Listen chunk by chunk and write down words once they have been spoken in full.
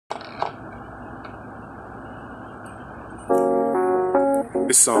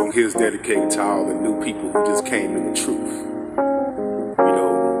This song here is dedicated to all the new people who just came to the truth. You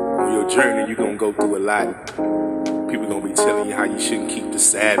know, on your journey, you're gonna go through a lot. People gonna be telling you how you shouldn't keep the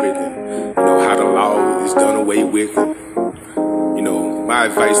Sabbath and, you know, how the law is done away with. And, you know, my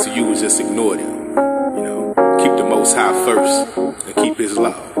advice to you is just ignore them. You know, keep the Most High first and keep His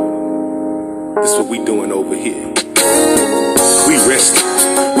law. This is what we doing over here. We resting.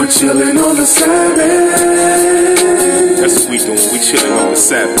 We're chilling on the Sabbath. That's what we doing. We chilling on the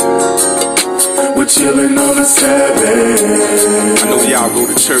Sabbath. We're chilling on the Sabbath. I know y'all go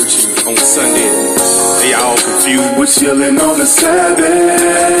to church on Sunday. They all confused. We're chilling on the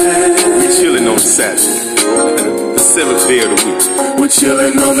Sabbath. We chilling on the Sabbath. The seventh day of the week. We're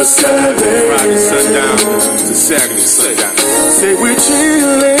chilling on the Sabbath. Friday sundown to Saturday sundown. Say we're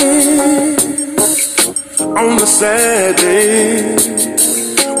chilling on the Sabbath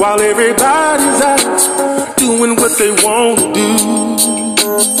while everybody's out doing what they want to do.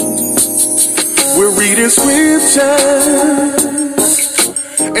 We're reading scriptures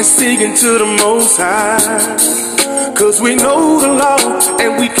and singing to the Most High, 'cause we know the law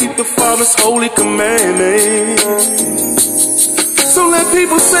and we keep the Father's holy commandments. So let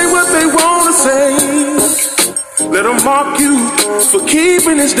people say what they want to say. Let them mock you for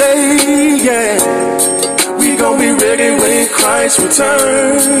keeping this day, yeah. We gon' be ready when Christ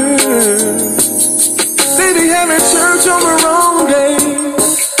returns. They be having church on the wrong day,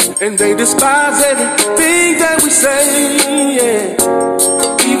 and they despise everything that we say, yeah.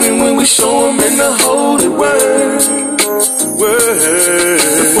 Even when we show them in the holy word.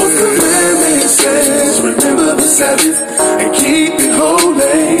 The fourth commandment says, remember the Sabbath and keep it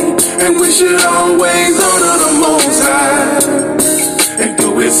holy. And we should always honor the Most High and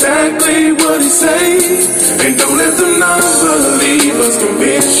do exactly what He say. And don't let the non-believers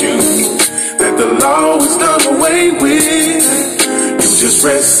convince you that the law is done away with. You just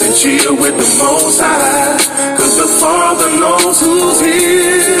rest and chill with the Most High, 'cause the Father knows who's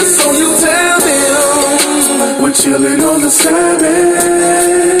here. So you tell them we're chilling on the Sabbath.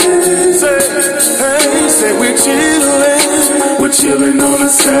 Say we're chilling on the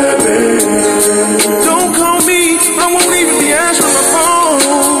Sabbath. Don't call me, I won't even be answering my phone.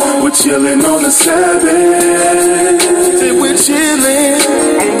 We're chilling on the Sabbath. Say we're chilling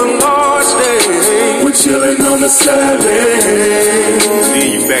on the Lord's day. We're chilling on the Sabbath. Then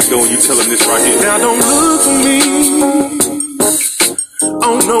you back door and you tell them this right here. Now don't look for me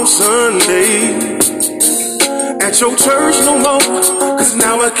on no Sunday at your church no more, 'cause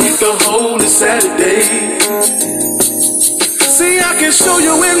now I keep the holy Saturday. See, I can show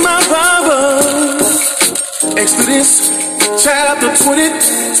you in my Bible, Exodus chapter 20.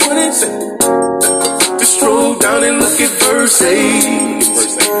 Just scroll down and look at verse 8.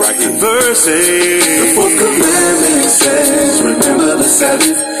 Right here. Verse 8. The fourth commandment says, remember the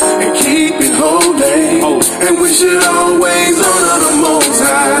Sabbath and keep it holy. And we should always honor the Most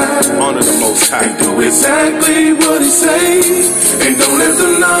High. Honor the Most High. And do exactly what He say. And don't let the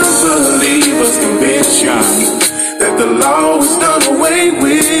non-believers convince you that the law is done away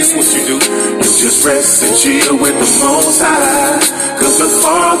with. That's what you do. You just rest and chill with the Most High, 'cause the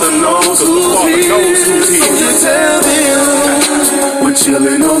Father knows who's here. So you tell them we're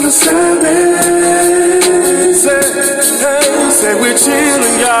chilling on the Sabbath. Say we're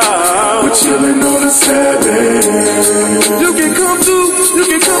chilling, y'all. We're chilling on the Sabbath. You can come through if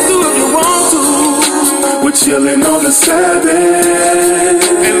you want to. We're chilling on the Sabbath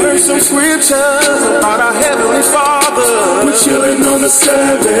and learn some scriptures about our Heavenly Father. We're chilling on the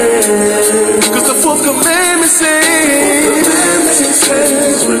Sabbath, 'cause the fourth commandment says,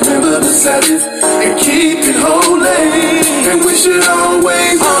 remember the Sabbath and keep it holy. And we should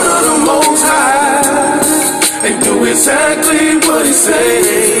always honor the Most High and do exactly what He says.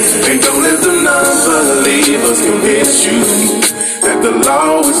 And don't let the non-believers convince you that the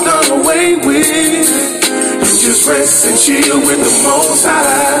law is done away with. You just rest and chill with the Most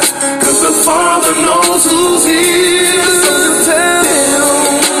High, 'cause the Father knows who's here. So you tell Him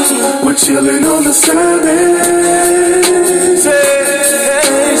we're chilling on the Sabbath.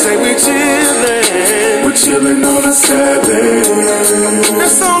 Say we're chilling on the Sabbath.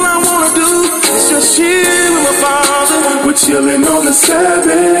 That's all I wanna do, is just chill with my Father. We're chilling on the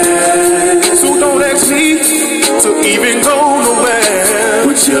Sabbath. So don't ask me to even go nowhere.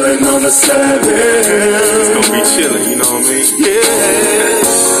 We're chilling on the Sabbath. It's gonna be chilling, you know what I mean? Yeah,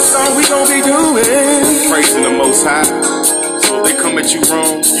 that's all we gonna be doing. Praising the Most High. So if they come at you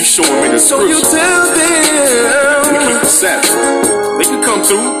wrong, you show them in the So you scripture. tell them We keep the Sabbath. They can come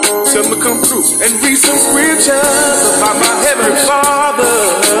through. Tell them to come through. and read some scriptures about my Heavenly Father.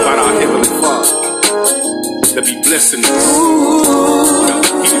 About our Heavenly Father. That be blessing us. Ooh.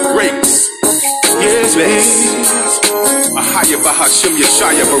 Ahaya Bahashim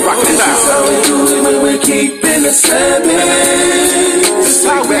Yeshaya This is how we do it when we're keeping the Sabbath. This is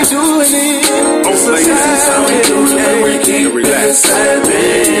how we're doing it. This is how we do it when we're keeping the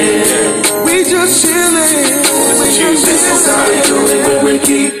Sabbath. We just chillin'. This is how we do it when we're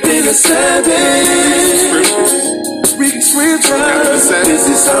keeping the Sabbath. Reading scriptures. This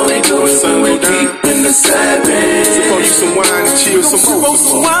is how we do it when we're keeping the Sabbath. Pour you some wine and chill some more.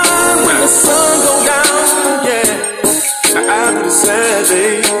 Some wine when the sun go down. Yeah. After the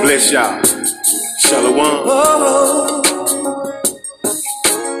Sabbath. Bless y'all. Shalom. Oh,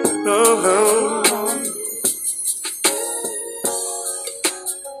 oh, oh.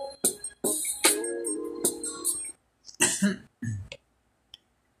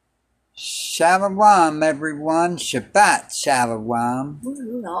 Shalom, everyone. Shabbat Shalom.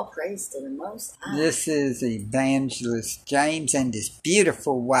 All praise to the Most High. This is Evangelist James and his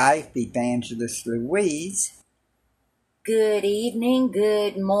beautiful wife, Evangelist Louise. Good evening,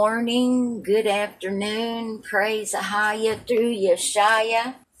 good morning, good afternoon. Praise Ahaya through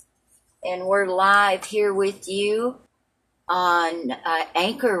Yeshaya. And we're live here with you on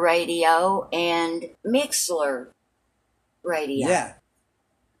Anchor Radio and Mixler Radio. Yeah.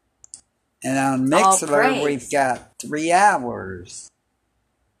 And on All Mixler, praise. we've got 3 hours.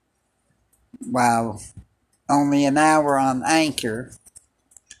 Well, only an hour on Anchor.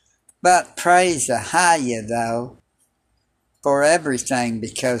 But praise Ahaya, though, for everything,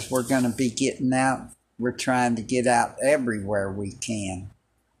 because we're going to be getting out. We're trying to get out everywhere we can.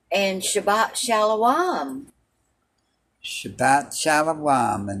 And Shabbat Shalom. Shabbat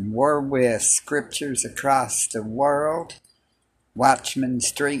Shalom, and we're with Scriptures Across the World, Watchman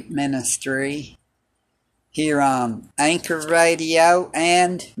Street Ministry, here on Anchor Radio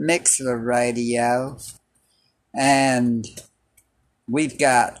and Mixler Radio. And we've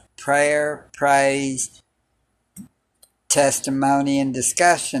got prayer, praise, testimony, and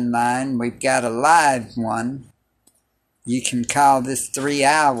discussion line. We've got a live one. You can call this 3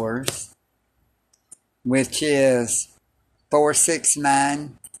 hours, which is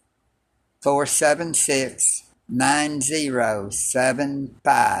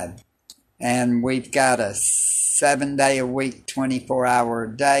 469-476-9075. And we've got a 7-day-a-week,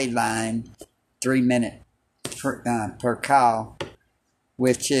 24-hour-a-day line, 3 minute per call,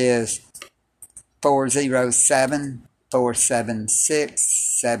 which is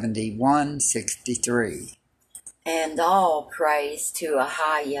 407-476-7163. And all praise to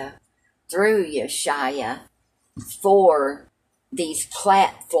Ahaya through Yeshaya for these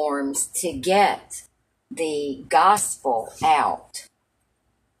platforms to get the gospel out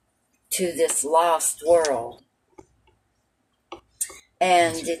to this lost world.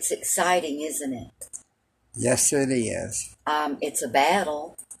 And it's exciting, isn't it? Yes, it is. It's a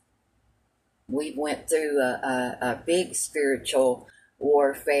battle. We went through a big spiritual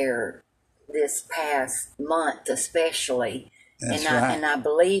warfare this past month, especially. That's and right. And I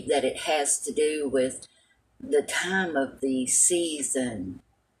believe that it has to do with the time of the season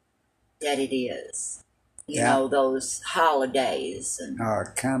that it is. You know, those holidays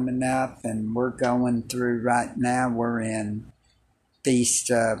are coming up, and we're going through right now. We're in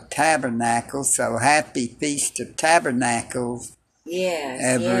Feast of Tabernacles, so happy Feast of Tabernacles. Yes,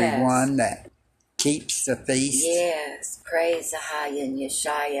 everyone that keeps the feast. Yes, praise Ahaya and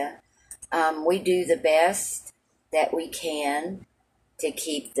Yeshaya. We do the best that we can to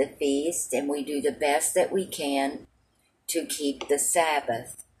keep the feast, and we do the best that we can to keep the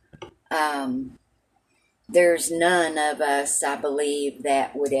Sabbath. There's none of us, I believe,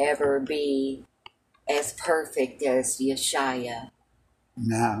 that would ever be as perfect as Yeshaya.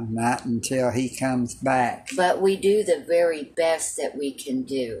 No, not until he comes back. But we do the very best that we can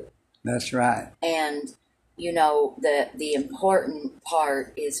do. That's right. And, you know, the important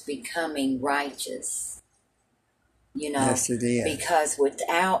part is becoming righteous. You know, yes, it is. Because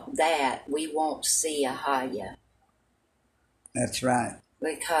without that, we won't see Ahaya. That's right.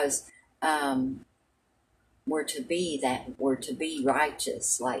 Because we're to be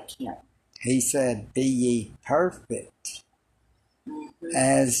righteous like him. He said, "Be ye perfect,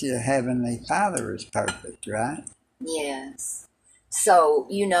 as your heavenly Father is perfect." Right? Yes. So,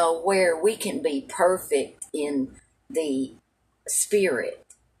 you know, where we can be perfect in the spirit,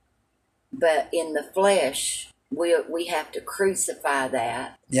 but in the flesh, we have to crucify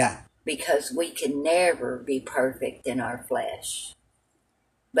that. Yeah. Because we can never be perfect in our flesh.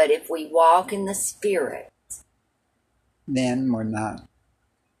 But if we walk in the spirit, then we're not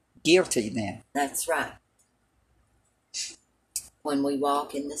guilty then. That's right. When we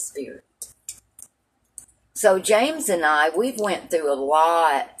walk in the spirit. So James and I, we've went through a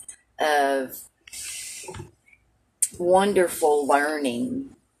lot of wonderful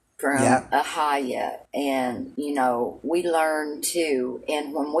learning from Yeah. Ahaya. And, we learn too.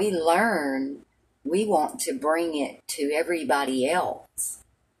 And when we learn, we want to bring it to everybody else,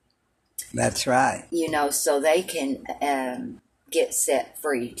 That's right. so they can get set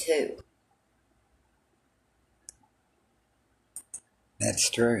free too. That's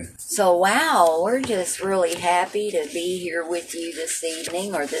true. So, wow, we're just really happy to be here with you this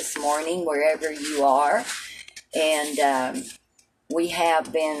evening or this morning, wherever you are. And we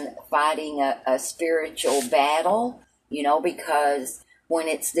have been fighting a spiritual battle, because when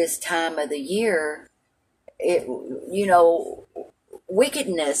it's this time of the year,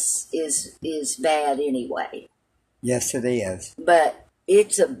 wickedness is bad anyway. Yes, it is. But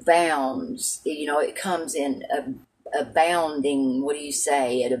it abounds, it comes in abounding, what do you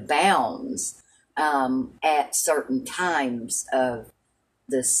say? It abounds at certain times of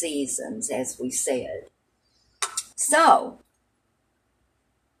the seasons, as we said. So,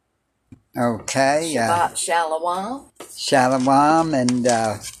 Okay. Shabbat Shalom. Shalom. And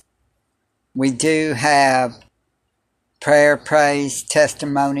we do have prayer, praise,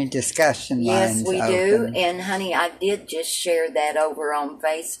 testimony, discussion Yes, lines we open. do. And, honey, I did just share that over on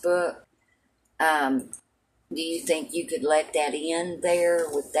Facebook. Do you think you could let that in there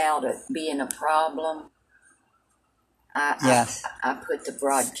without it being a problem? Yes. I put the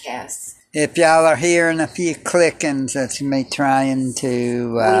broadcast. If y'all are hearing a few clickings, that's me trying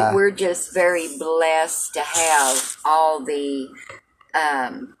to... We're just very blessed to have all the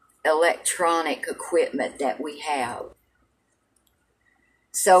electronic equipment that we have.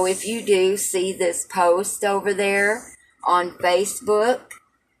 So if you do see this post over there on Facebook,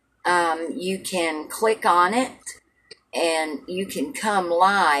 you can click on it and you can come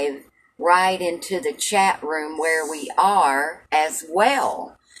live right into the chat room where we are as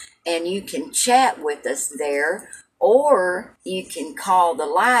well. And you can chat with us there, or you can call the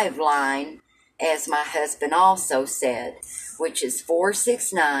live line, as my husband also said, which is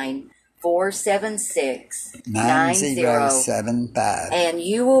 469-476-9075. And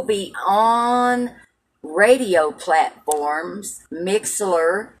you will be on radio platforms,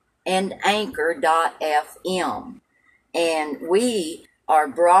 Mixlr and Anchor.fm. And we are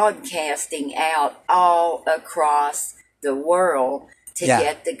broadcasting out all across the world to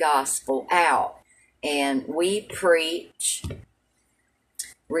get the gospel out. And we preach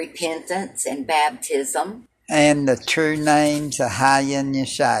repentance and baptism. And the true names of Ahaya and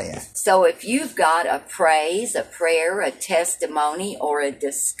Yeshaya. So if you've got a praise, a prayer, a testimony, or a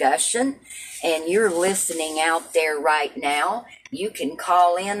discussion, and you're listening out there right now, you can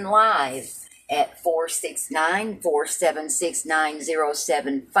call in live at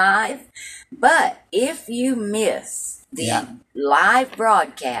 469-476-9075. But if you miss the live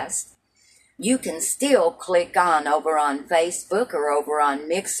broadcast, you can still click on over on Facebook or over on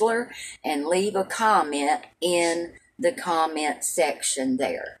Mixlr and leave a comment in the comment section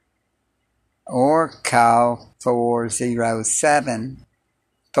there. Or call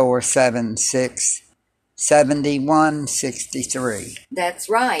 407-476-7163. That's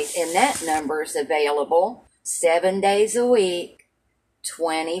right, and that number is available 7 days a week,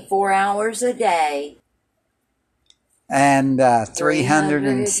 24 hours a day. And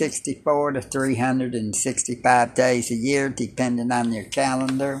 364 to 365 days a year, depending on your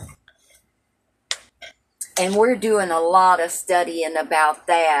calendar. And we're doing a lot of studying about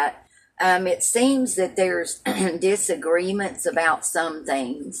that. It seems that there's disagreements about some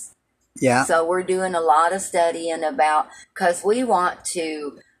things. Yeah. So we're doing a lot of studying about, because we want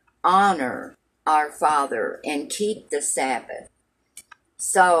to honor our Father and keep the Sabbath.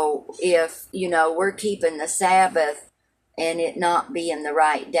 So if, we're keeping the Sabbath and it not being the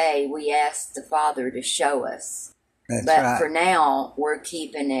right day, we ask the Father to show us. That's but right. for now, we're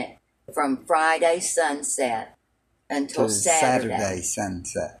keeping it from Friday sunset until to Saturday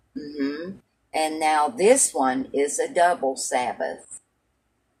sunset. Mm-hmm. And now this one is a double Sabbath.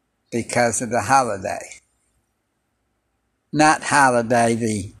 Because of the holiday. Not holiday,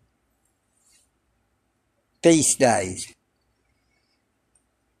 the feast days.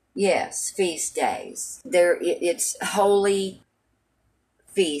 Yes, feast days. It's holy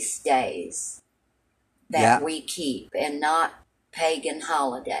feast days that we keep, and not pagan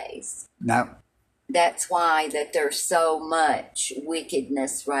holidays. No. That's why that there's so much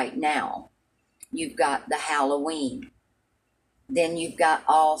wickedness right now. You've got the Halloween. Then you've got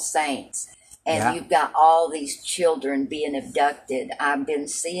All Saints. And you've got all these children being abducted. I've been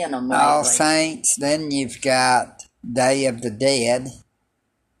seeing them lately. All Saints. Then you've got Day of the Dead.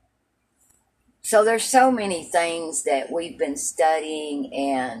 So there's so many things that we've been studying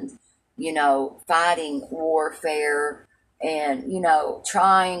and, fighting warfare and,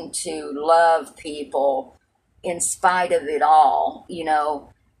 trying to love people in spite of it all,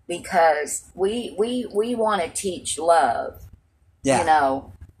 because we want to teach love. Yeah.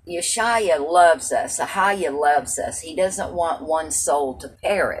 Yeshaya loves us. Ahaya loves us. He doesn't want one soul to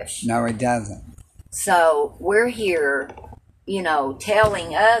perish. No, he doesn't. So we're here,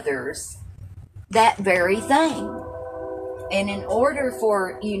 telling others that very thing. And in order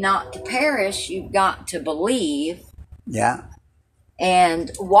for you not to perish, you've got to believe. Yeah. And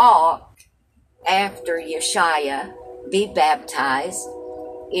walk after Yeshaya, be baptized.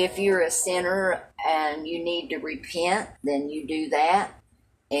 If you're a sinner and you need to repent, then you do that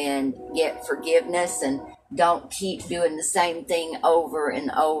and get forgiveness, and don't keep doing the same thing over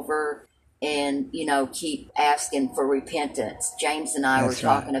and over and, keep asking for repentance. James and I were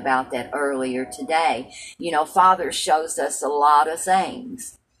talking about that earlier today. Father shows us a lot of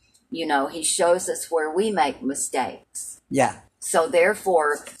things. He shows us where we make mistakes. Yeah. So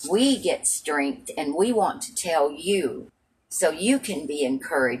therefore, we get strength, and we want to tell you so you can be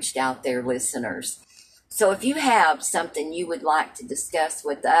encouraged out there, listeners. So if you have something you would like to discuss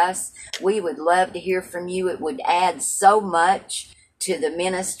with us, we would love to hear from you. It would add so much to the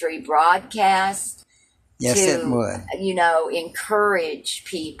ministry broadcast. Yes, it would. Encourage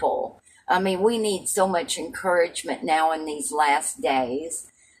people. I mean, we need so much encouragement now in these last days.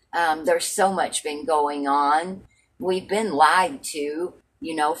 There's so much been going on. We've been lied to,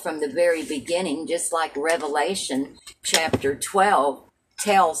 from the very beginning, just like Revelation chapter 12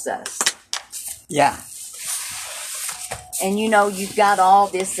 tells us. Yeah. And you've got all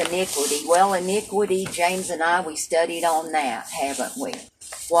this iniquity. Well, iniquity, James and I, we studied on that, haven't we?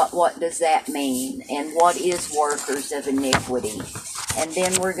 What does that mean? And what is workers of iniquity? And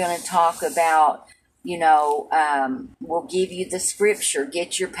then we're going to talk about, we'll give you the scripture.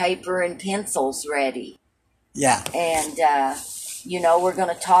 Get your paper and pencils ready. Yeah. And, we're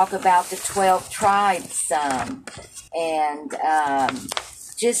going to talk about the 12 tribes some. And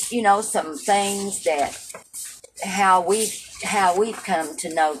just, some things that how we've come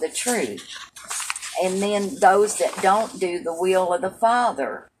to know the truth. And then those that don't do the will of the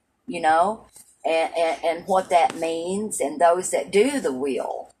Father, and what that means, and those that do the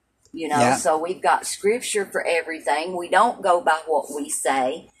will, Yeah. So we've got scripture for everything. We don't go by what we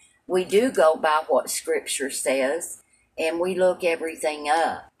say. We do go by what scripture says, and we look everything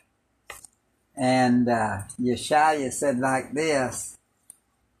up. And Yeshaya said like this,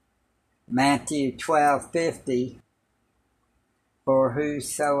 Matthew 12:50, for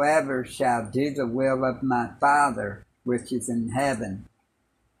whosoever shall do the will of my Father which is in heaven,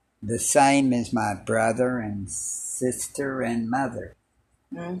 the same is my brother and sister and mother.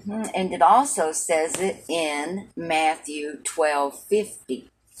 Mm-hmm. And it also says it in Matthew 12:50.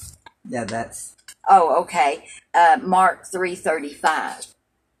 Yeah, that's... Oh, okay. Mark 3:35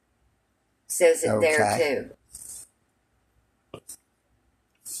 says it there too.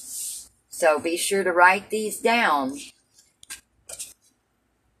 So be sure to write these down.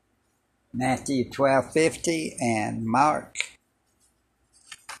 Matthew 12:50 and Mark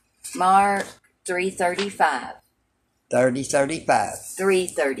 3:35. 30:35.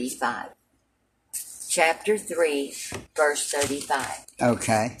 3:35. Chapter 3, verse 35.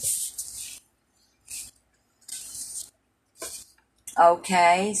 Okay.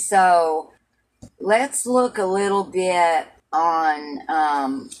 Okay, so let's look a little bit on,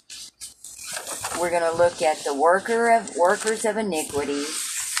 we're going to look at the workers of iniquity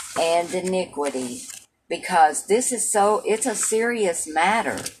and iniquity, because this is it's a serious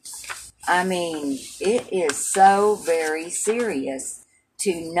matter. I mean, it is so very serious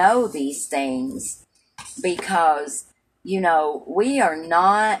to know these things, because, we are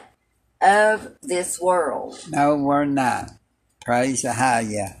not of this world. No, we're not. Praise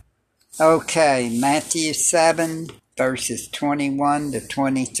Ahaya. Okay, Matthew 7, verses 21 to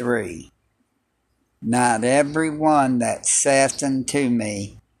 23. Not every one that saith unto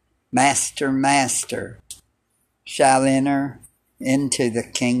me, Master, Master, shall enter into the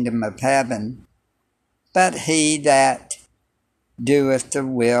kingdom of heaven, but he that doeth the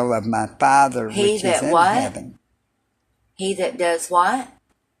will of my Father which is in heaven. He that does what?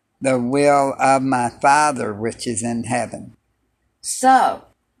 The will of my Father which is in heaven. So,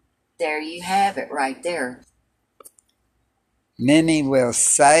 there you have it right there. Many will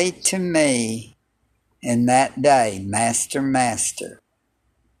say to me in that day, Master, Master,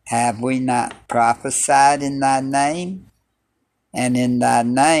 have we not prophesied in thy name? And in thy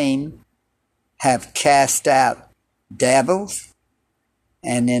name have cast out devils?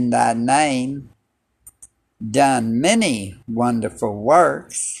 And in thy name done many wonderful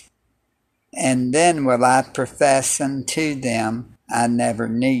works? And then will I profess unto them, I never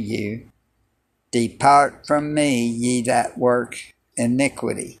knew you. Depart from me, ye that work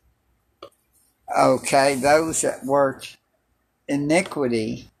iniquity. Okay, those that work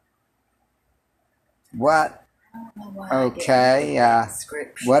iniquity. What? I don't know why Okay,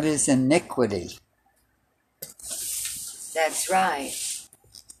 scripture. what is iniquity? That's right.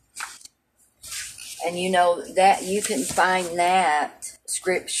 And you know that you can find that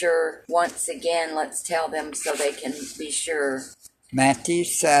scripture once again. Let's tell them so they can be sure. Matthew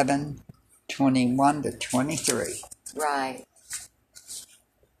 7:21 to 23. Right.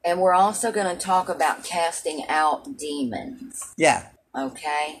 And we're also going to talk about casting out demons. Yeah.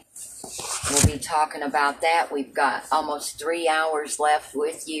 Okay? We'll be talking about that. We've got almost 3 hours left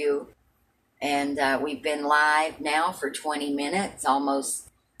with you. And we've been live now for 20 minutes, almost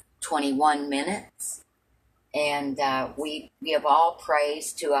 21 minutes. And we give all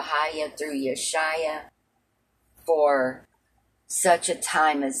praise to Ahaya through Yeshaya for such a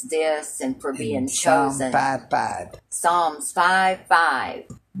time as this and for being chosen. Psalm 5:5. Psalms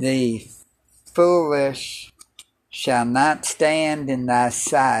 5:5. The foolish shall not stand in thy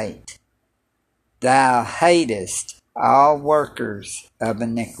sight. Thou hatest all workers of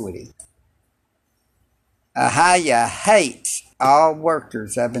iniquity. Ahaya hates all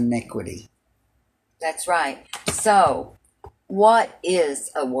workers of iniquity. That's right. So, what is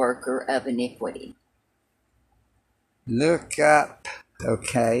a worker of iniquity? Look up,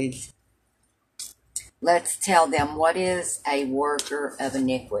 okay. Let's tell them what is a worker of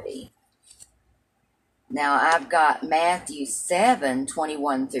iniquity. Now, I've got Matthew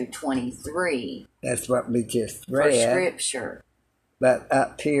 7:21 through 23 That's what we just for read. scripture. But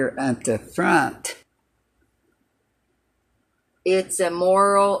up here at the front, It's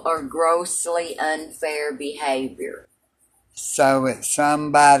immoral or grossly unfair behavior. so it's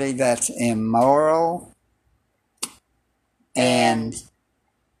somebody that's immoral and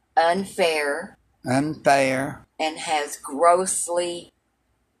Unfair unfair, and has grossly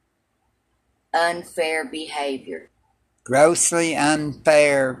unfair behavior. grossly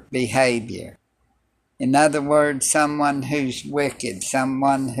unfair behavior. In other words, someone who's wicked,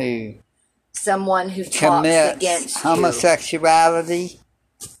 someone who Someone who talks commits against you. homosexuality,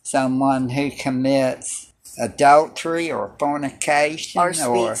 someone who commits adultery or fornication Or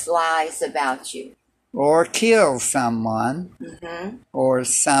speaks lies about you. or kills someone Mm-hmm. or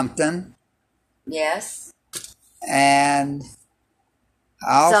something. Yes. And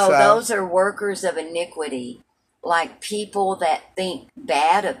also, So those are workers of iniquity, like people that think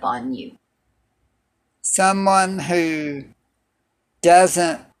bad upon you. someone who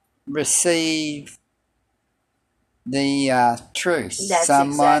doesn't receive the truth. That's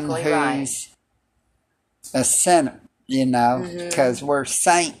Someone exactly who's right. a sinner, Mhm. because we're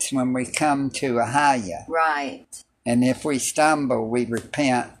saints when we come to Ahaya. Right. And if we stumble, we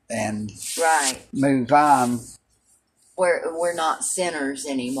repent and Right. move on. We're not sinners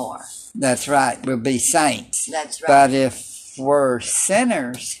anymore. That's right, we'll be saints. That's right. But if we're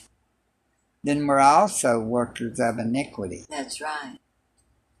sinners, then we're also workers of iniquity. That's right.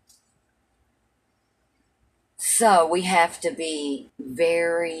 So we have to be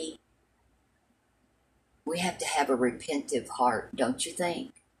we have to have a repentive heart, don't you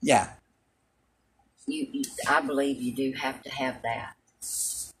think? Yeah. I believe you do have to have that.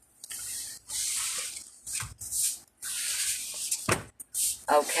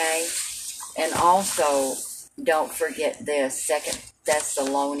 Okay? And also, don't forget this, 2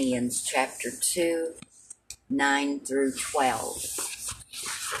 Thessalonians chapter 2, 9 through 12.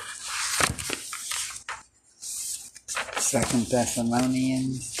 2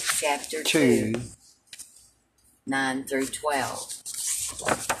 Thessalonians Chapter 2. 2, 9 through 12.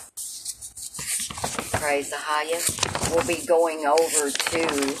 Praise Ahaya. We'll be going over to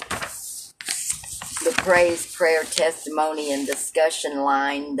the praise, prayer, testimony, and discussion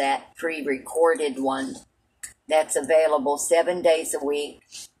line, that pre-recorded one that's available 7 days a week,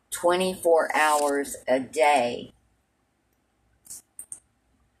 24 hours a day,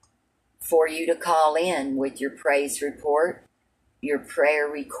 for you to call in with your praise report, your prayer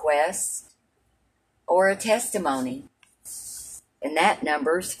request, or a testimony. And that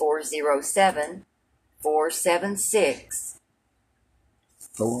number's 407-476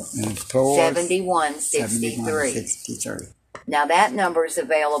 7163. 7163. Now that number is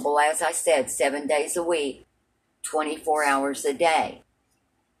available, as I said, 7 days a week, 24 hours a day.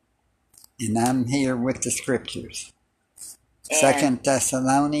 And I'm here with the scriptures. And 2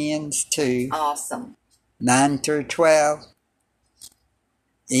 Thessalonians 2, awesome. 9 through 12.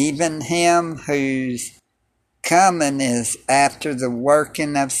 Even him whose coming is after the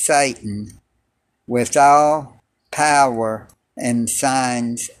working of Satan with all power and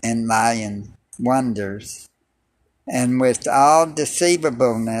signs and lying wonders, and with all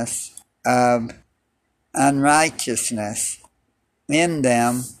deceivableness of unrighteousness in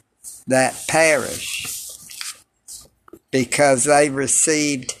them that perish, because they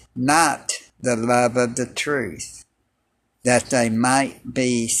received not the love of the truth, that they might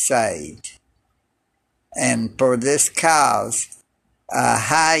be saved. And for this cause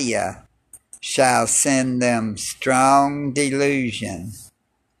Ahiah shall send them strong delusion,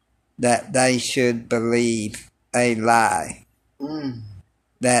 that they should believe a lie,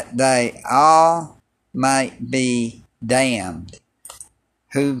 that they all might be damned,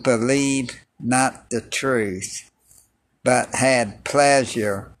 who believed not the truth, but had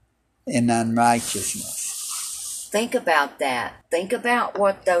pleasure in unrighteousness. Think about that. Think about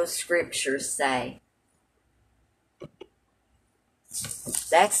what those scriptures say.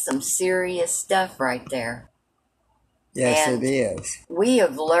 That's some serious stuff right there. Yes, And it is. we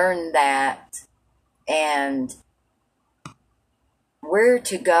have learned that, and we're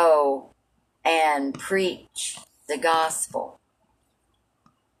to go and preach the gospel.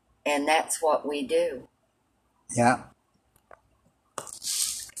 And that's what we do. Yeah.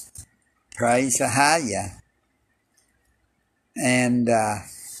 Praise Ahiah. And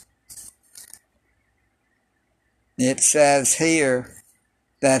it says here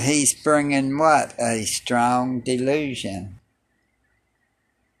that he's bringing what? A strong delusion.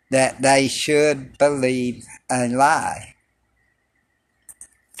 That they should believe a lie.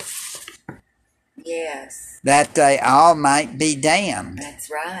 Yes, That they all might be damned, that's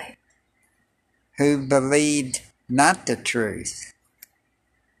right. who believed not the truth,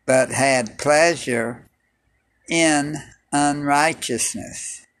 but had pleasure in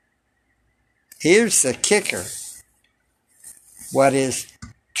unrighteousness. Here's the kicker. What is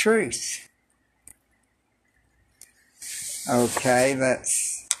truth? Okay,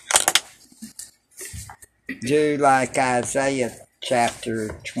 let's do like Isaiah chapter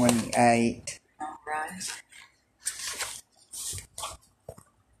 28, All right.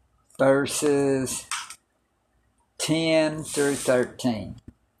 verses 10 through 13.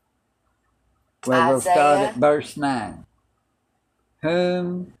 Well, we'll start Isaiah. at verse 9.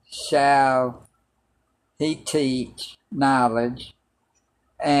 Whom shall he teach knowledge,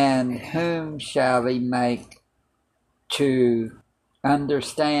 and whom shall he make to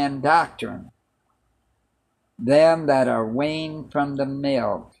understand doctrine? Them that are weaned from the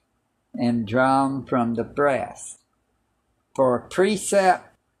milk and drawn from the breast. For precept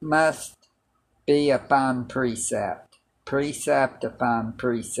must be upon precept, precept upon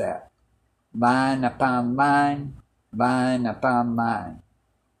precept, line upon line, line upon line.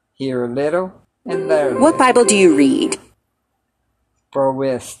 Here a little, and there a What little. Bible do you read? For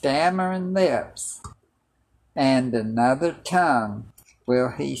with stammering lips and another tongue will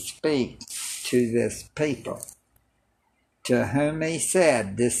he speak to this people, to whom he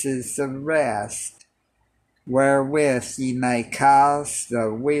said, This is the rest wherewith ye may cause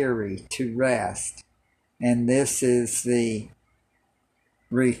the weary to rest, and this is the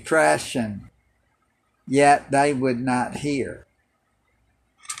refreshing. Yet they would not hear.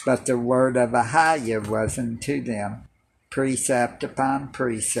 But the word of Ahiah was unto them, precept upon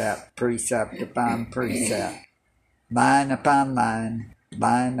precept, precept upon precept, line upon line,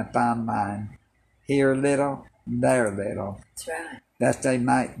 line upon line, here a little, there a little, That's right. that they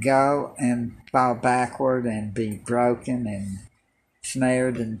might go and fall backward and be broken and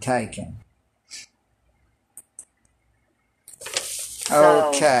snared and taken.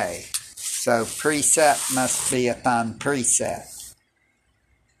 Okay, so precept must be upon precept.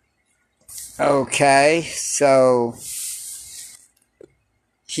 Okay, so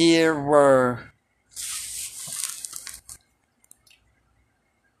here were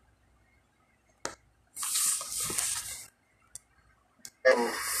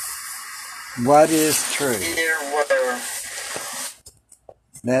what is true?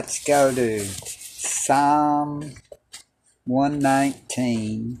 Let's go to Psalm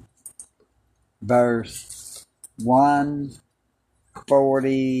 119, verse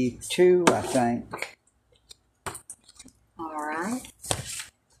 142, I think. All right.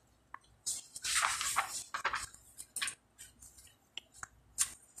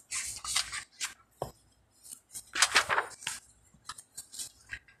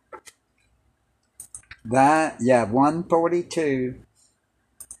 That, yeah, 142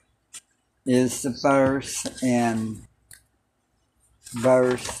 is the verse in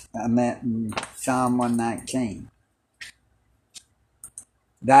Psalm 119.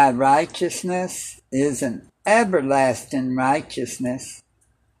 Thy righteousness is an everlasting righteousness,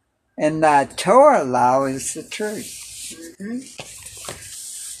 And thy Torah law is the truth.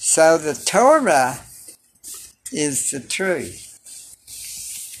 So the Torah is the truth.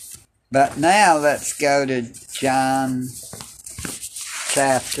 But now let's go to John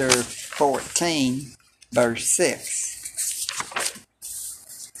chapter 14, verse 6.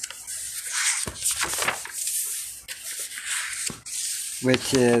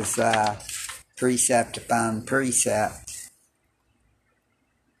 Which is precept upon precept.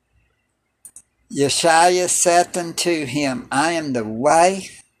 Yeshua saith unto him, I am the way,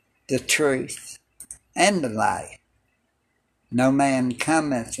 the truth, and the life. No man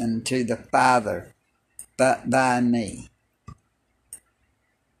cometh unto the Father but by me.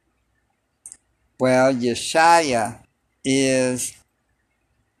 Well, Yeshua is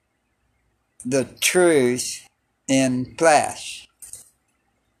the truth in flesh.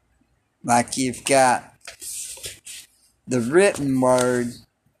 Like you've got the written word,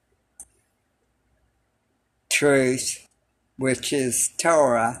 truth, which is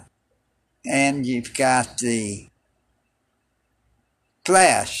Torah, and you've got the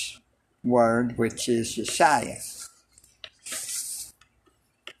flesh word, which is Yeshua.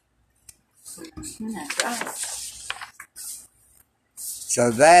 That's right. So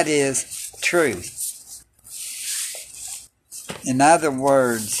that is truth. In other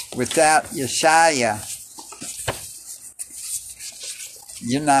words, without Yeshua,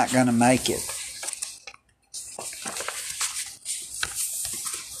 you're not going to make it.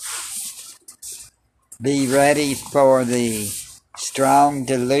 Be ready for the strong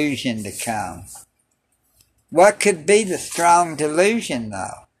delusion to come. What could be the strong delusion,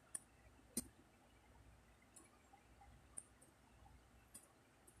 though?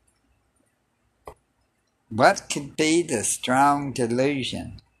 What could be the strong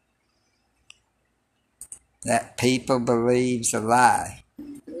delusion? That people believe's a lie.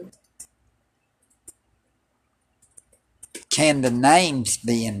 Can the names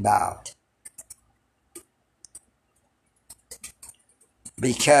be involved?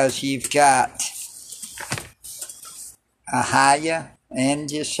 Because you've got Ahia and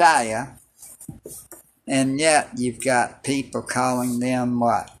Yeshua, and yet you've got people calling them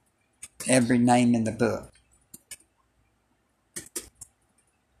what? Every name in the book.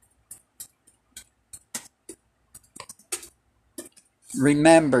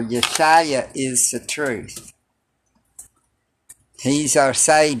 Remember, Yeshua is the truth. He's our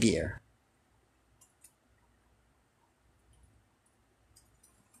Savior.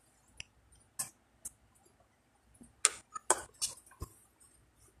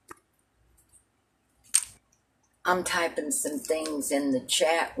 I'm typing some things in the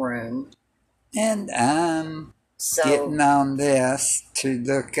chat room. And I'm getting on this to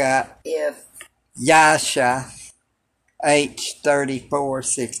look at If Yasha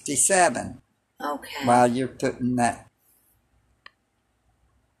H3467. okay. While you're putting that.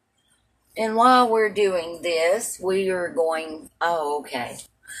 And while we're doing this, we are going. Oh, okay.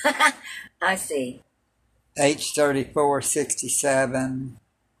 I see. H3467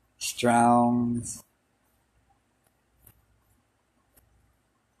 Strong's.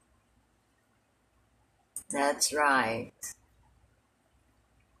 That's right.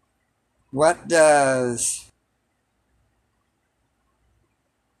 What does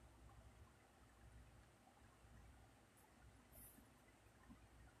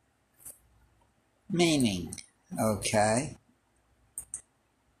meaning? Okay.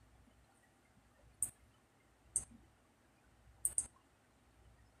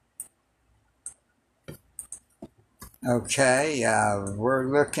 Okay, we're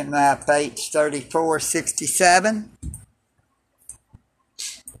looking at H3467.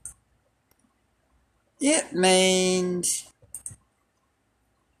 It means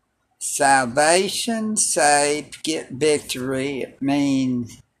salvation, save, get victory. It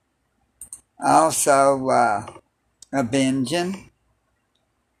means also avenging,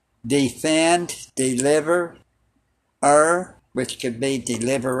 defend, deliver, which could be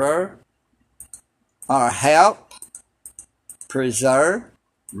deliverer, or help, preserve,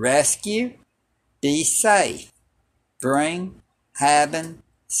 rescue, be safe, bring, having,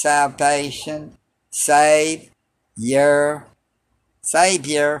 salvation, save, your,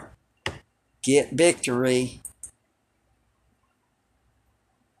 Savior, get victory.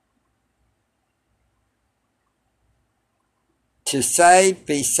 To save,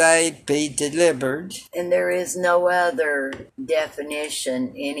 be delivered. And there is no other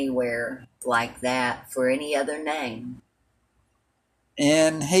definition anywhere like that for any other name.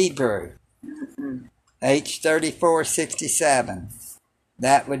 In Hebrew, H3467,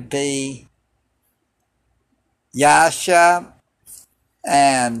 that would be Yasha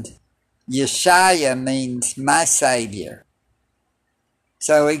and Yeshaya means my Savior.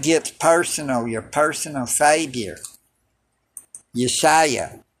 So it gets personal, your personal Savior.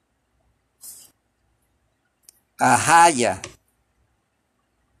 Yeshaya. Ahaya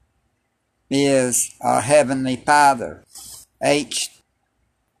is our Heavenly Father.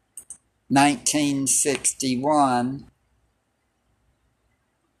 1961.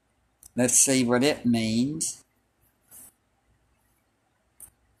 Let's see what it means.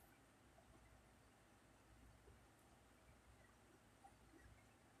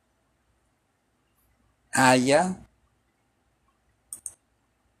 Haya.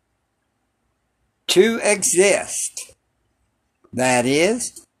 To exist. That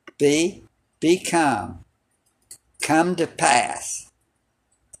is, become, come to pass.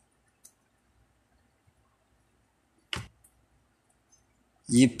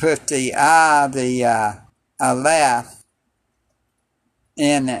 You put the aleph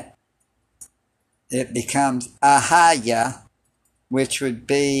in it. It becomes ahaya, which would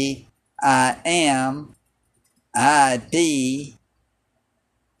be I am, I be,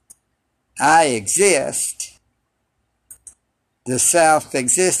 I exist, the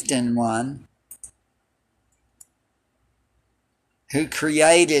self-existing one who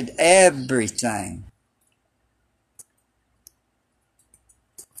created everything.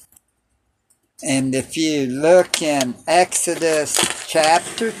 And if you look in Exodus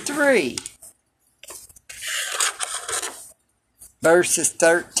chapter 3, verses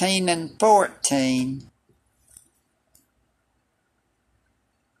 13 and 14,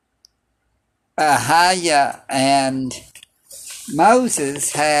 Ahaya and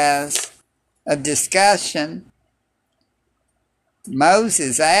Moses has a discussion.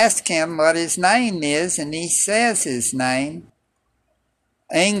 Moses asked him what his name is, and he says his name.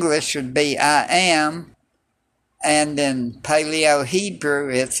 English would be I am, and in Paleo-Hebrew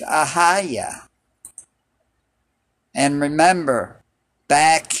it's Ahaya. And remember,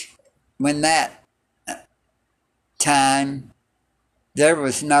 back when that time, there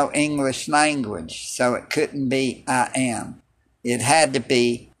was no English language, so it couldn't be I am. It had to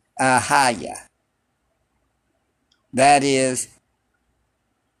be Ahaya. That is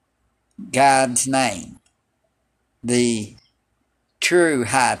God's name, the true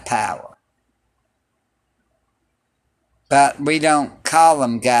high power. But we don't call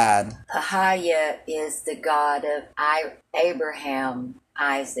him God. Ahaya is the God of Abraham,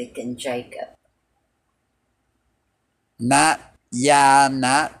 Isaac, and Jacob. Not Yah,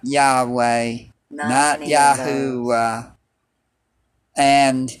 not Yahweh, not Yahuwah.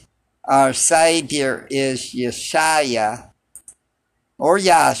 And our Savior is Yeshaya or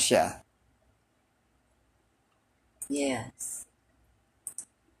Yasha. Yes.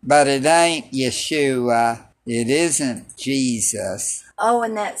 But it ain't Yeshua. It isn't Jesus. Oh,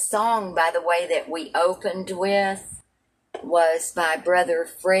 and that song, by the way, that we opened with was by Brother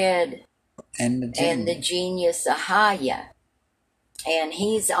Fred And the Genius Ahaya. And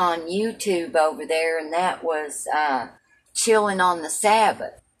he's on YouTube over there, and that was Chilling on the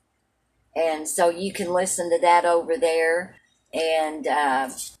Sabbath. And so you can listen to that over there and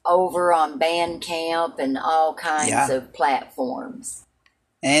over on Bandcamp and all kinds of platforms.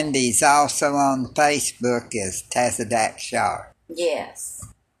 And he's also on Facebook as Tazadak Shar. Yes.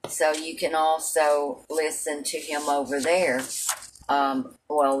 So you can also listen to him over there.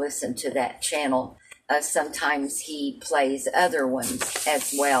 Listen to that channel. Sometimes he plays other ones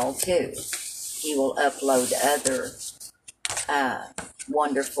as well, too. He will upload other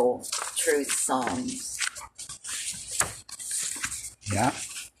wonderful truth songs. Yeah.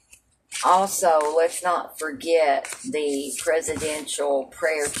 Also, let's not forget the presidential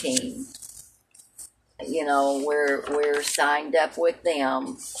prayer team. You know, we're signed up with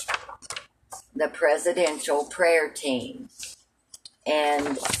them, the presidential prayer team.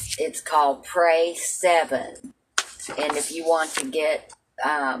 And it's called Pray 7. And if you want to get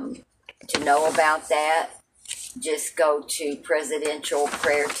to know about that, just go to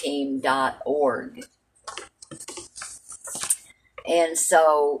presidentialprayerteam.org. And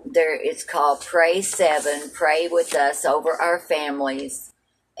so it's called Pray 7, Pray with Us Over Our Families,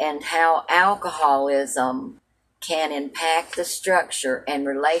 and how alcoholism can impact the structure and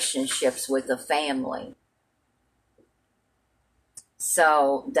relationships with a family.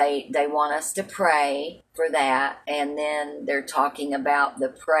 So they want us to pray for that, and then they're talking about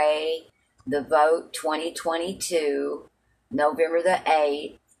the Vote 2022, November the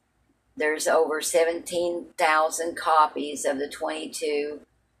 8th. There's over 17,000 copies of the 22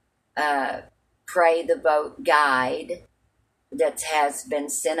 Pray the Vote guide that has been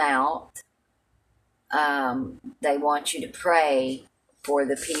sent out. They want you to pray for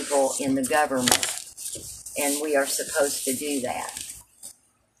the people in the government, and we are supposed to do that.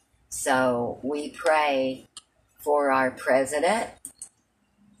 So we pray for our president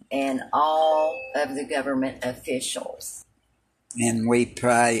and all of the government officials. And we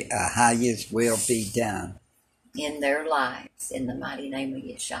pray Ahaya's will be done in their lives, in the mighty name of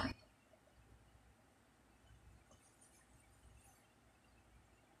Yeshua.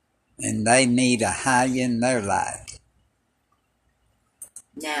 And they need Ahaya in their life.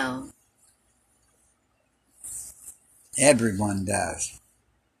 Now, everyone does.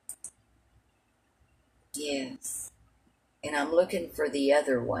 Yes. And I'm looking for the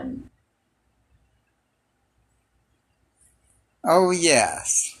other one. Oh,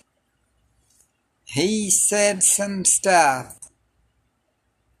 yes. He said some stuff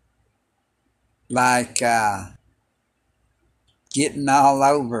like getting all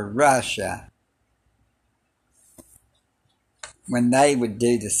over Russia when they would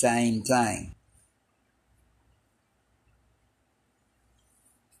do the same thing.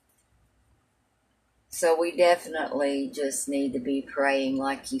 So we definitely just need to be praying,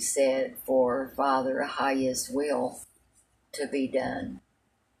 like you said, for Father Ahaya's will to be done.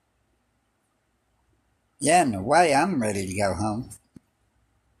 Yeah, in a way, I'm ready to go home.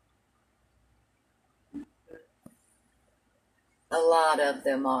 A lot of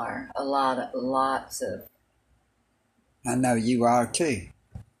them are. Lots of. I know you are too.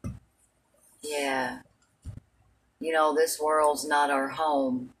 Yeah. You know, this world's not our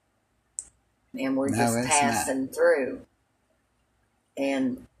home. And we're just passing through.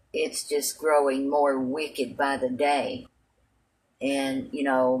 And it's just growing more wicked by the day. And, you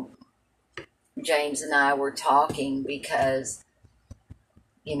know, James and I were talking because,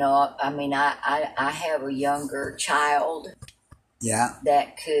 you know, I mean, I have a younger child. Yeah.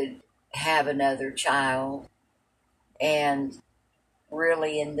 That could have another child. And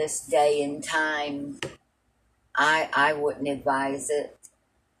really in this day and time, I wouldn't advise it.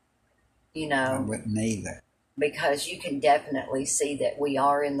 You know, I wouldn't either. Because you can definitely see that we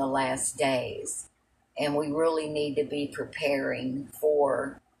are in the last days. And we really need to be preparing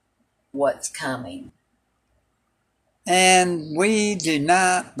for what's coming. And we do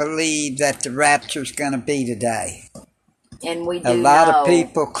not believe that the rapture's going to be today. And we do a lot of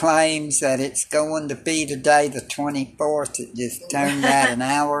people claims that it's going to be today, the 24th. It just turned out an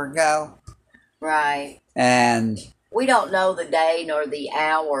hour ago. Right. And we don't know the day nor the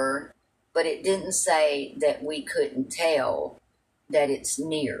hour, but it didn't say that we couldn't tell that it's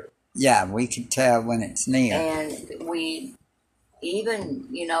near. Yeah, we can tell when it's near. And we even,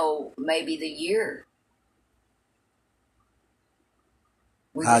 you know, maybe the year.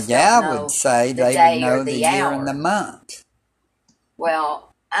 Yeah, I would say they would know the year and the month.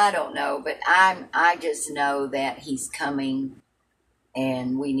 Well, I don't know, but I just know that he's coming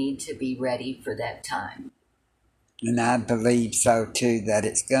and we need to be ready for that time. And I believe so too, that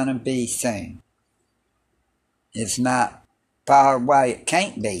it's going to be soon. It's not far away. It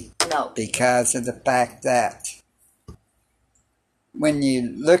can't be. No. Because of the fact that when you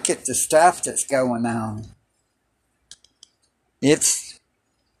look at the stuff that's going on, it's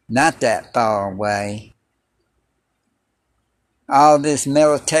not that far away. All this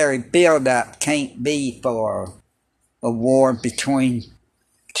military buildup can't be for a war between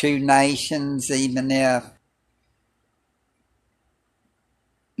two nations, even if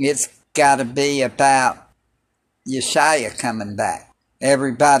it's got to be about Yeshua coming back.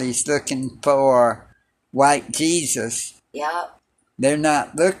 Everybody's looking for white Jesus. Yep. They're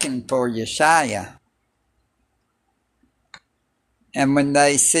not looking for Yeshua. And when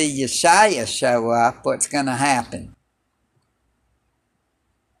they see Yeshua show up, what's going to happen?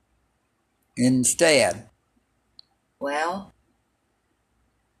 Instead. Well,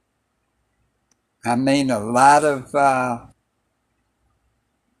 I mean, a lot of,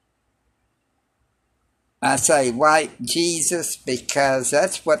 I say white Jesus because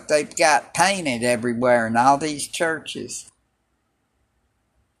that's what they've got painted everywhere in all these churches.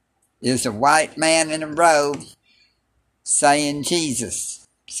 Is a white man in a robe saying Jesus.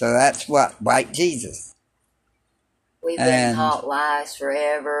 So that's what? White Jesus. We've been taught lies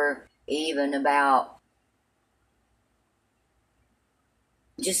forever, even about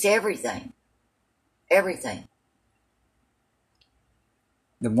just everything. Everything.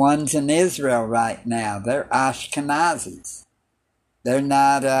 The ones in Israel right now, they're Ashkenazis. They're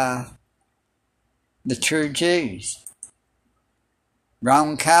not the true Jews.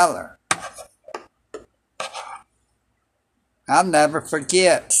 Wrong color. I'll never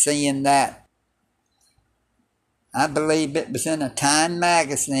forget seeing that. I believe it was in a Time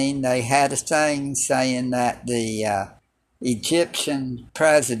magazine. They had a thing saying that the Egyptian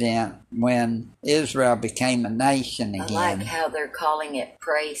president when Israel became a nation again. I like how they're calling it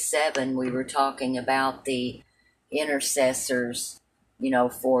Pray 7. We were talking about the intercessors,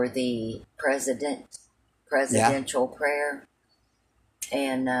 for the presidential prayer.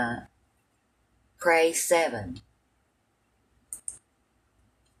 And Pray 7.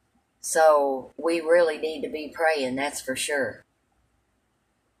 So we really need to be praying, that's for sure.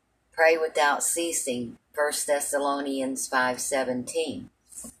 Pray without ceasing, 1 Thessalonians 5:17.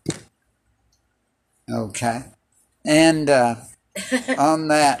 Okay. And on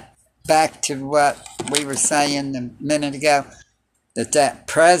that, back to what we were saying a minute ago, that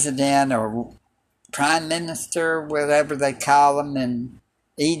president or prime minister, whatever they call them in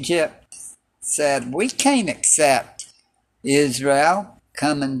Egypt, said, we can't accept Israel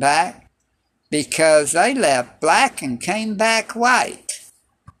coming back because they left black and came back white.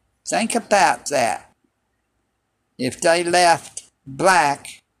 Think about that. If they left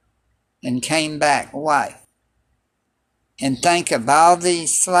black and came back white. And think of all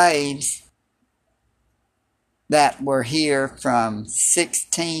these slaves that were here from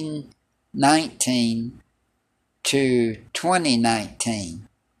 1619 to 2019.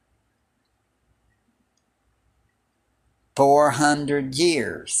 400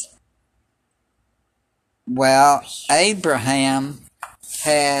 years. Well, Abraham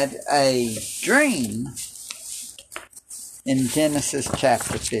had a dream in Genesis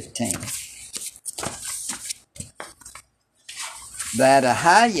chapter 15 that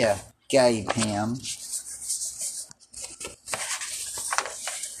Ahiah gave him.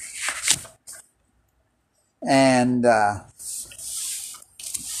 And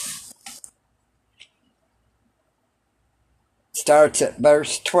starts at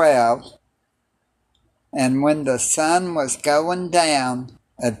verse 12. And when the sun was going down,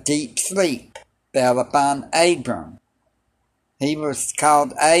 a deep sleep fell upon Abram. He was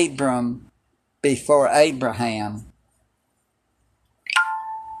called Abram before Abraham.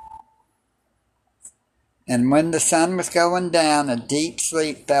 And when the sun was going down, a deep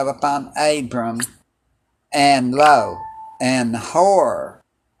sleep fell upon Abram, and lo, an horror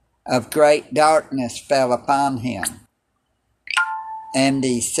of great darkness fell upon him. And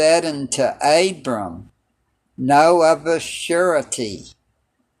he said unto Abram, know of a surety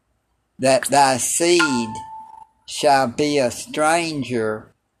that thy seed shall be a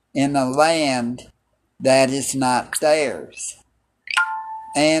stranger in a land that is not theirs,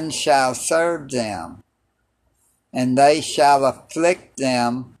 and shall serve them, and they shall afflict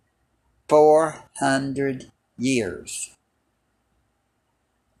them 400 years.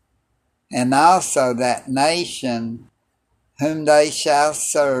 And also that nation whom they shall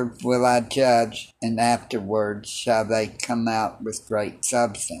serve will I judge, and afterwards shall they come out with great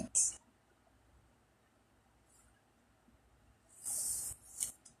substance.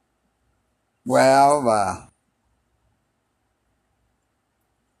 Well,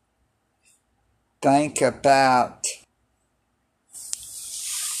 think about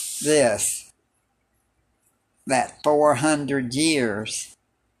this, that 400 years.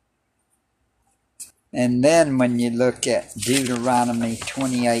 And then when you look at Deuteronomy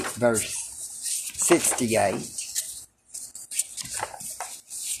 28 verse 68,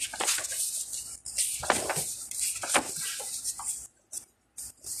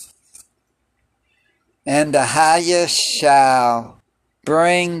 and Ahiah shall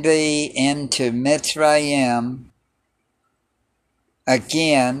bring thee into Mitzrayim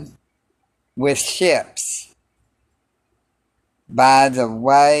again with ships, by the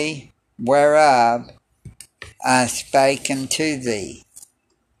way whereof I spake unto thee.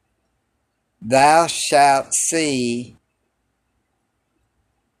 Thou shalt see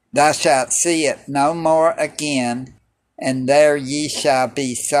it no more again, and there ye shall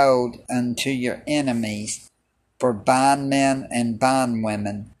be sold unto your enemies for bondmen and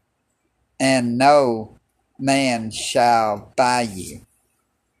bondwomen, and no man shall buy you.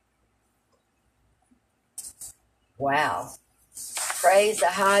 Wow. Praise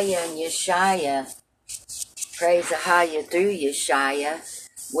Ahiah and Yeshaya. Praise Ahiah through Yeshaya.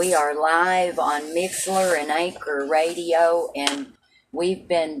 We are live on Mixlr and Anchor Radio, and we've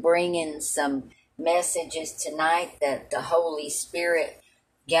been bringing some messages tonight that the Holy Spirit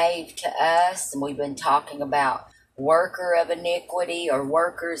gave to us, and we've been talking about worker of iniquity or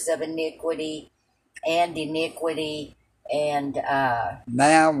workers of iniquity and iniquity, and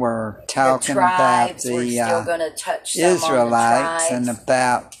now we're talking about the we're still going to touch Israelites, and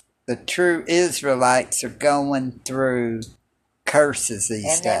about the true Israelites are going through curses these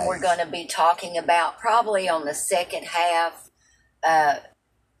days. And then we're going to be talking about, probably on the second half,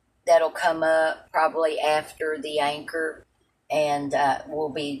 that'll come up probably after the Anchor and we'll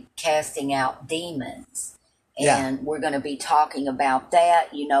be casting out demons. Yeah. And we're going to be talking about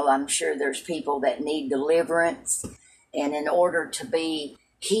that. You know, I'm sure there's people that need deliverance. And in order to be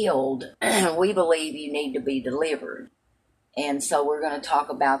healed, we believe you need to be delivered. And so we're going to talk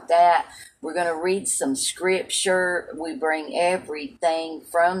about that. We're going to read some scripture. We bring everything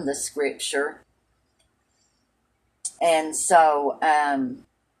from the scripture. And so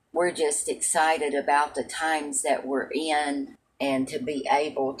we're just excited about the times that we're in, and to be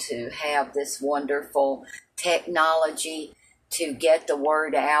able to have this wonderful technology to get the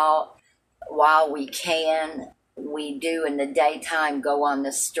word out while we can. We do in the daytime go on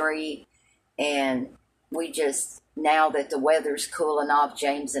the street, and we just, now that the weather's cooling off,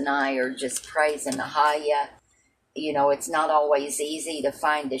 James and I are just praising Ahaya. You know, it's not always easy to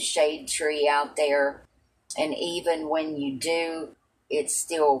find a shade tree out there, and even when you do, it's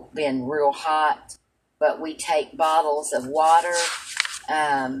still been real hot. But we take bottles of water,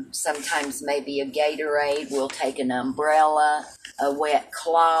 sometimes maybe a Gatorade. We'll take an umbrella, a wet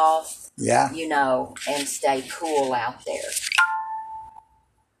cloth, Yeah. you know, and stay cool out there.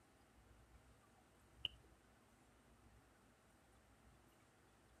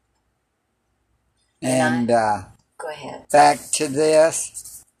 And Go ahead. back to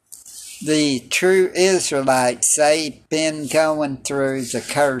this, the true Israelites, they've been going through the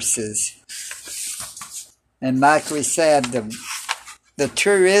curses. And like we said, the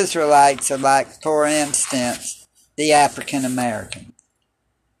true Israelites are like, for instance, the African American,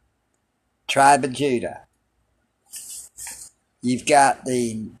 tribe of Judah. You've got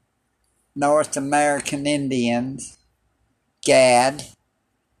the North American Indians, Gad,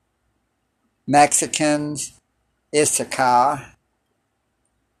 Mexicans, Issachar.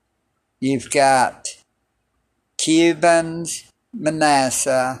 You've got Cubans,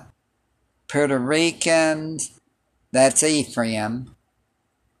 Manasseh, Puerto Ricans, that's Ephraim.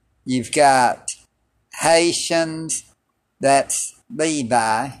 You've got Haitians, that's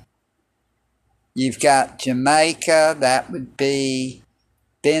Levi. You've got Jamaica, that would be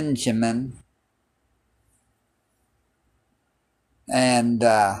Benjamin. And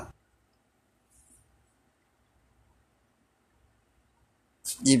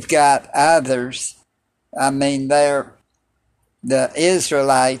you've got others. I mean, the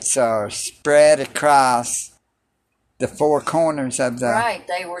Israelites are spread across the four corners of the Right,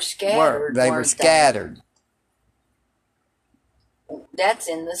 they were scattered. world. They were weren't scattered. That's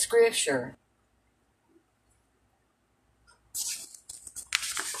in the scripture.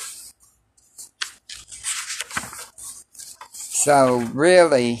 So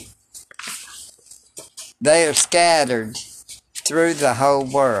really, they are scattered through the whole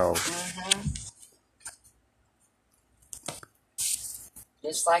world.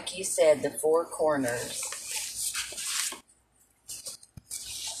 Just like you said, the four corners.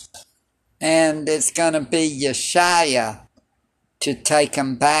 And it's going to be Yeshua to take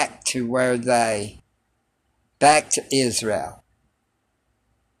them back to back to Israel.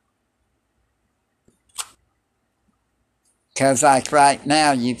 Because like right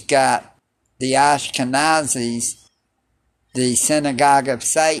now, you've got the Ashkenazis, the synagogue of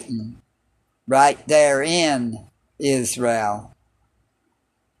Satan, right there in Israel.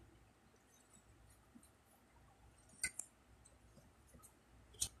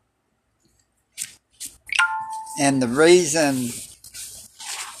 And the reason,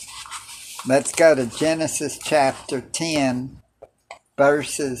 let's go to Genesis chapter 10,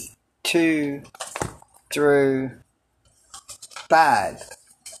 verses 2 through 5.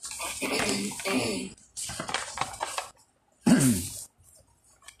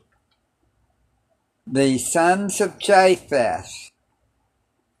 The sons of Japheth.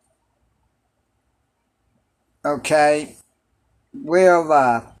 Okay,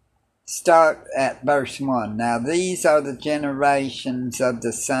 we'll start at verse 1. Now these are the generations of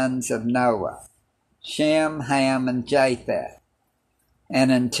the sons of Noah, Shem, Ham, and Japheth.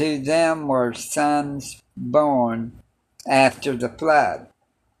 And unto them were sons born after the flood.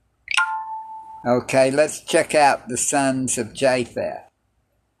 Okay, let's check out the sons of Japheth.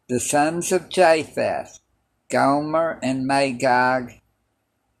 The sons of Japheth, Gomer and Magog,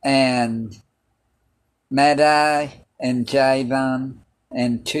 and Madai and Javan,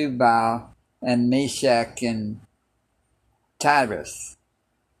 and Tubal, and Meshach, and Tyrus.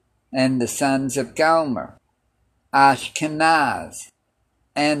 And the sons of Gomer, Ashkenaz,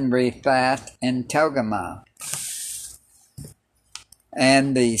 and Rephath, and Togarmah.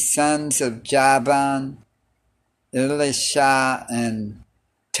 And the sons of Javan, Elisha, and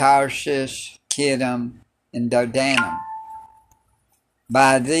Tarshish, Kittim, and Dodanim.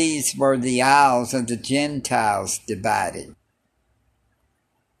 By these were the isles of the Gentiles divided.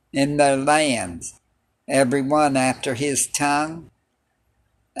 in their lands, every one after his tongue,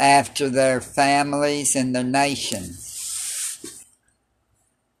 after their families and their nations.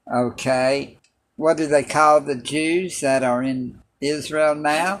 Okay, what do they call the Jews that are in Israel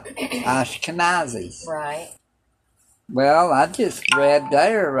now? Ashkenazis. Right. Well, I just read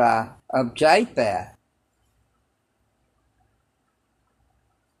there of Japheth.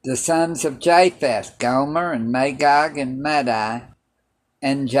 The sons of Japheth, Gomer and Magog and Madai,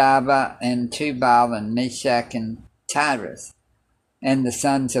 and Java and Tubal and Meshach and Tyrus. And the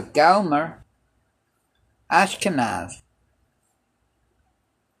sons of Gomer, Ashkenaz.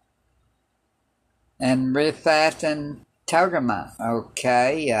 And Riphath and Togarmah.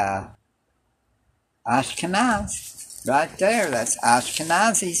 Okay, Ashkenaz. Right there, that's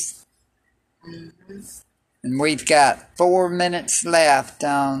Ashkenazis. Mm-hmm. And we've got 4 minutes left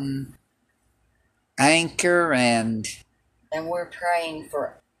on Anchor, and we're praying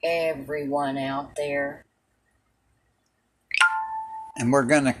for everyone out there. And we're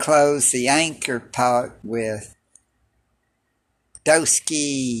going to close the Anchor part with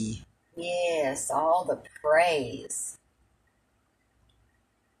Doski. Yes, all the praise.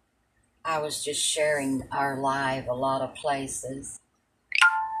 I was just sharing our live a lot of places.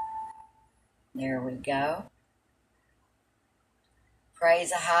 There we go.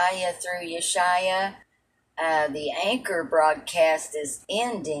 Praise Ahaya through Yeshaya. The Anchor broadcast is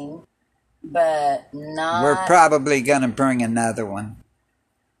ending, but not... We're probably going to bring another one.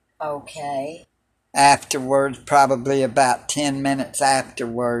 Okay. Afterwards, probably about 10 minutes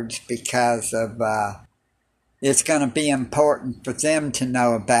afterwards, because of it's going to be important for them to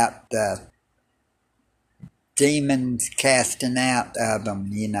know about the demons casting out of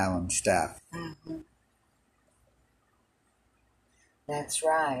them, and stuff. Mm-hmm. That's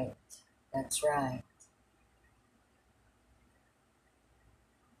right. That's right.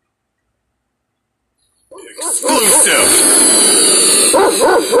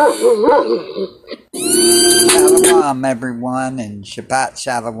 Shalom, everyone, and Shabbat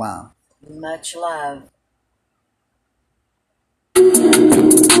Shalom. Much love.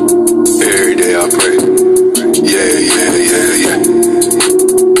 Every day I pray. Yeah.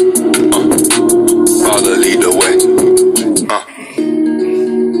 Father, lead the way.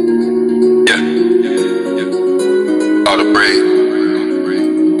 Yeah. All the brave.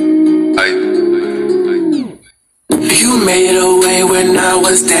 You made a way when I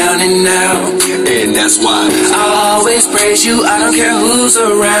was down and out, and that's why I always praise you. I don't care who's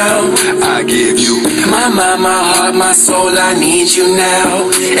around. I give you my mind, my heart, my soul. I need you now.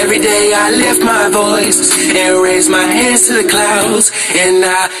 Every day I lift my voice and raise my hands to the clouds, and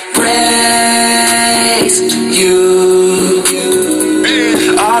I praise you.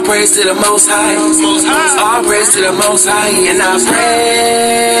 All praise to the Most High. All praise to the Most High, and I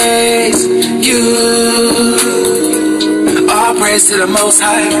praise you. All praise to the Most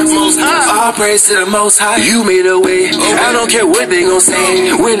High. All praise to the Most High. You made a way. I don't care what they gon'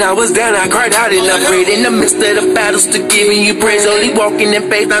 say. When I was down, I cried out and I prayed. In the midst of the battles, to giving you praise. Only walking in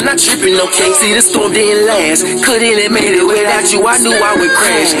faith, I'm not tripping, okay? See, the storm didn't last. Couldn't have made it without you. I knew I would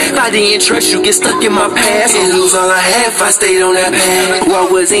crash. If I didn't trust you, get stuck in my past and lose all I had if I stayed on that path.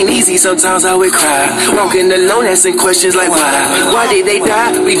 What wasn't easy, sometimes I would cry. Walking alone, asking questions like why? Why did they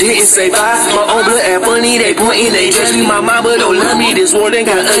die? We didn't say bye. My own blood and funny, they pointing, they judge me. My mom, but don't love me. This world done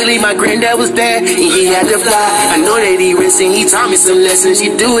got ugly. My granddad was dead, and he had to fly. I know that he resting, he taught me some lessons.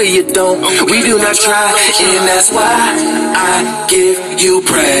 You do it, you don't. We do not try, and that's why I give you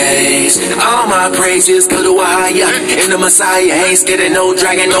praise. All my praises go to Ahaya and the Messiah. Ain't scared of no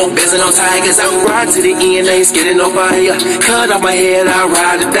dragon, no bears, and no tigers. I ride to the end, ain't scared of no fire. Cut off my head, I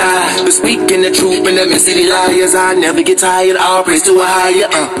ride or die. But speaking the truth in the midst of the liars, I never get tired. All praise to Ahaya.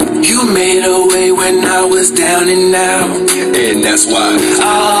 You made a way when I was down and out, and that's why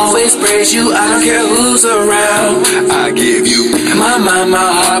I always praise you. I don't care who's around. I give you my mind, my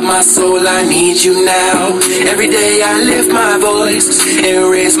heart, my soul. I need you now. Every day I lift my voice and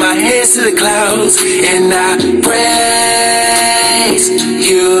raise my hands to the clouds, and I praise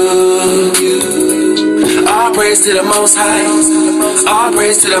you. All praise to the Most High. All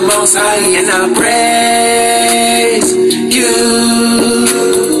praise to the Most High, and I praise you.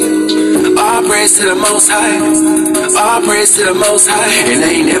 All praise to the Most High. All praise to the Most High. And I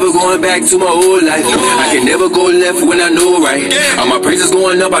ain't never going back to my old life. I can never go left when I know right. All my praises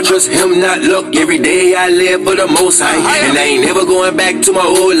going up, I trust him, not luck. Every day I live for the Most High. And I ain't never going back to my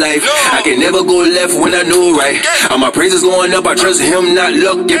old life. I can never go left when I know right. All my praises going up, I trust him, not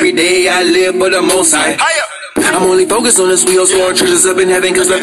luck. Every day I live for the Most High. I'm only focused on this wheel, storing treasures up in heaven, cause